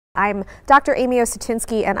I'm Dr. Amy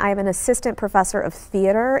Osetinsky, and I'm an assistant professor of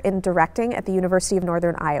theater in directing at the University of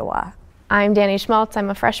Northern Iowa. I'm Danny Schmaltz. I'm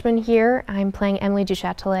a freshman here. I'm playing Emily Du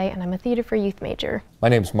Châtelet, and I'm a theater for youth major. My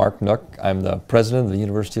name is Mark Nook. I'm the president of the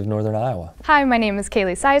University of Northern Iowa. Hi, my name is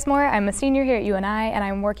Kaylee Sizemore. I'm a senior here at UNI, and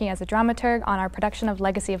I'm working as a dramaturg on our production of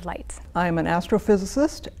Legacy of Light. I'm an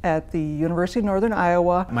astrophysicist at the University of Northern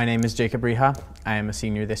Iowa. My name is Jacob Riha. I am a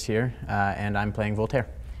senior this year, and I'm playing Voltaire.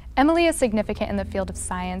 Emily is significant in the field of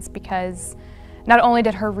science because not only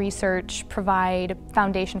did her research provide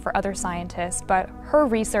foundation for other scientists, but her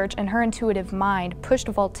research and her intuitive mind pushed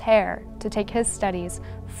Voltaire to take his studies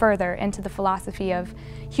further into the philosophy of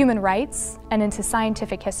human rights and into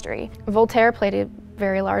scientific history. Voltaire played a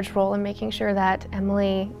very large role in making sure that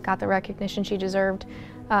Emily got the recognition she deserved.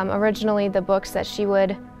 Originally, the books that she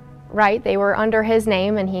would write, they were under his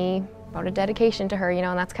name, and he wrote a dedication to her,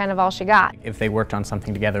 and that's kind of all she got. If they worked on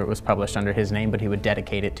something together, it was published under his name, but he would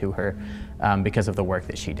dedicate it to her because of the work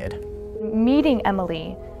that she did. Meeting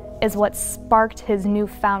Emily is what sparked his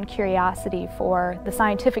newfound curiosity for the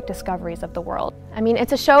scientific discoveries of the world. I mean,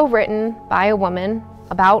 it's a show written by a woman,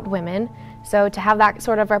 about women, so to have that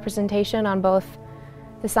sort of representation on both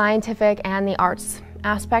the scientific and the arts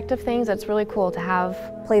aspect of things, it's really cool to have.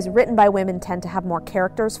 Plays written by women tend to have more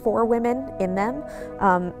characters for women in them,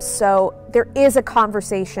 so there is a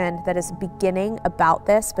conversation that is beginning about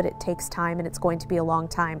this, but it takes time, and it's going to be a long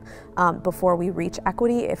time before we reach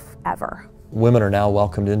equity, if ever. Women are now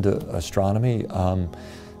welcomed into astronomy.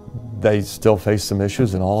 They still face some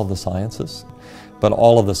issues in all of the sciences, but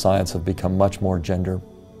all of the sciences have become much more gender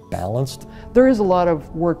balanced. There is a lot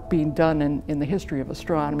of work being done in the history of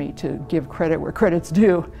astronomy to give credit where credit's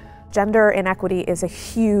due. Gender inequity is a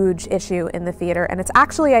huge issue in the theater, and it's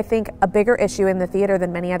actually, I think, a bigger issue in the theater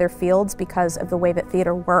than many other fields because of the way that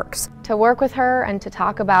theater works. To work with her and to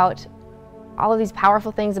talk about all of these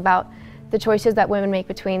powerful things about the choices that women make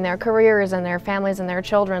between their careers and their families and their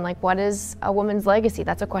children, like what is a woman's legacy?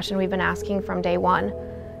 That's a question we've been asking from day one.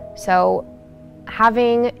 So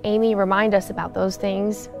having Amy remind us about those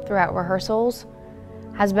things throughout rehearsals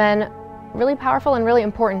has been really powerful and really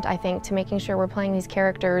important, I think, to making sure we're playing these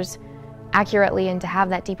characters accurately and to have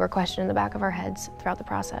that deeper question in the back of our heads throughout the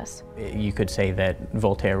process. You could say that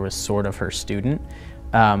Voltaire was sort of her student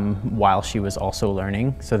while she was also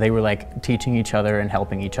learning. So they were like teaching each other and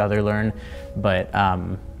helping each other learn, but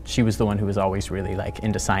she was the one who was always really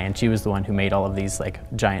into science. She was the one who made all of these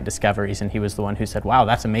giant discoveries, and he was the one who said, wow,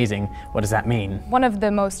 that's amazing. What does that mean? One of the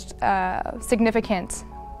most significant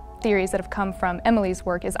theories that have come from Emily's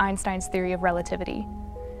work is Einstein's theory of relativity.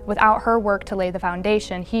 Without her work to lay the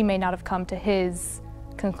foundation, he may not have come to his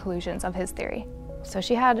conclusions of his theory. So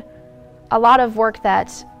she had a lot of work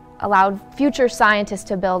that allowed future scientists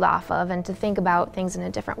to build off of and to think about things in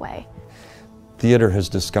a different way. Theater has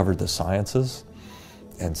discovered the sciences,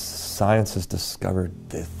 and science has discovered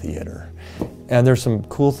the theater. And there's some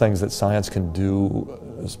cool things that science can do,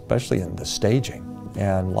 especially in the staging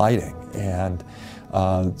and lighting and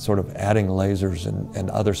sort of adding lasers and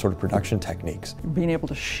other sort of production techniques. Being able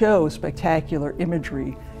to show spectacular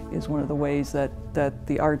imagery is one of the ways that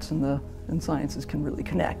the arts and sciences can really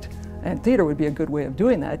connect. And theater would be a good way of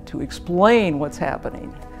doing that, to explain what's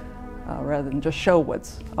happening rather than just show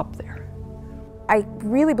what's up there. I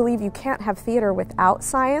really believe you can't have theater without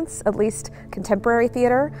science, at least contemporary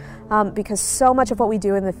theater, because so much of what we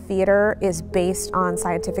do in the theater is based on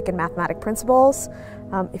scientific and mathematic principles.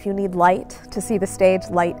 If you need light to see the stage,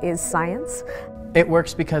 light is science. It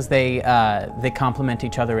works because they complement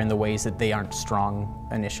each other in the ways that they aren't strong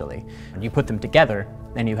initially. You put them together,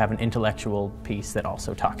 and you have an intellectual piece that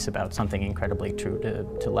also talks about something incredibly true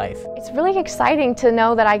to life. It's really exciting to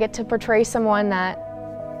know that I get to portray someone that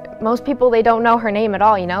most people, they don't know her name at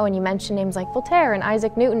all, and you mention names like Voltaire and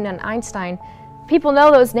Isaac Newton and Einstein. People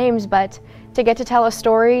know those names, but to get to tell a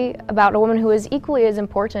story about a woman who is equally as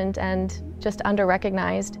important and just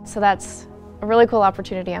under-recognized, so that's a really cool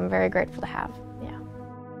opportunity I'm very grateful to have.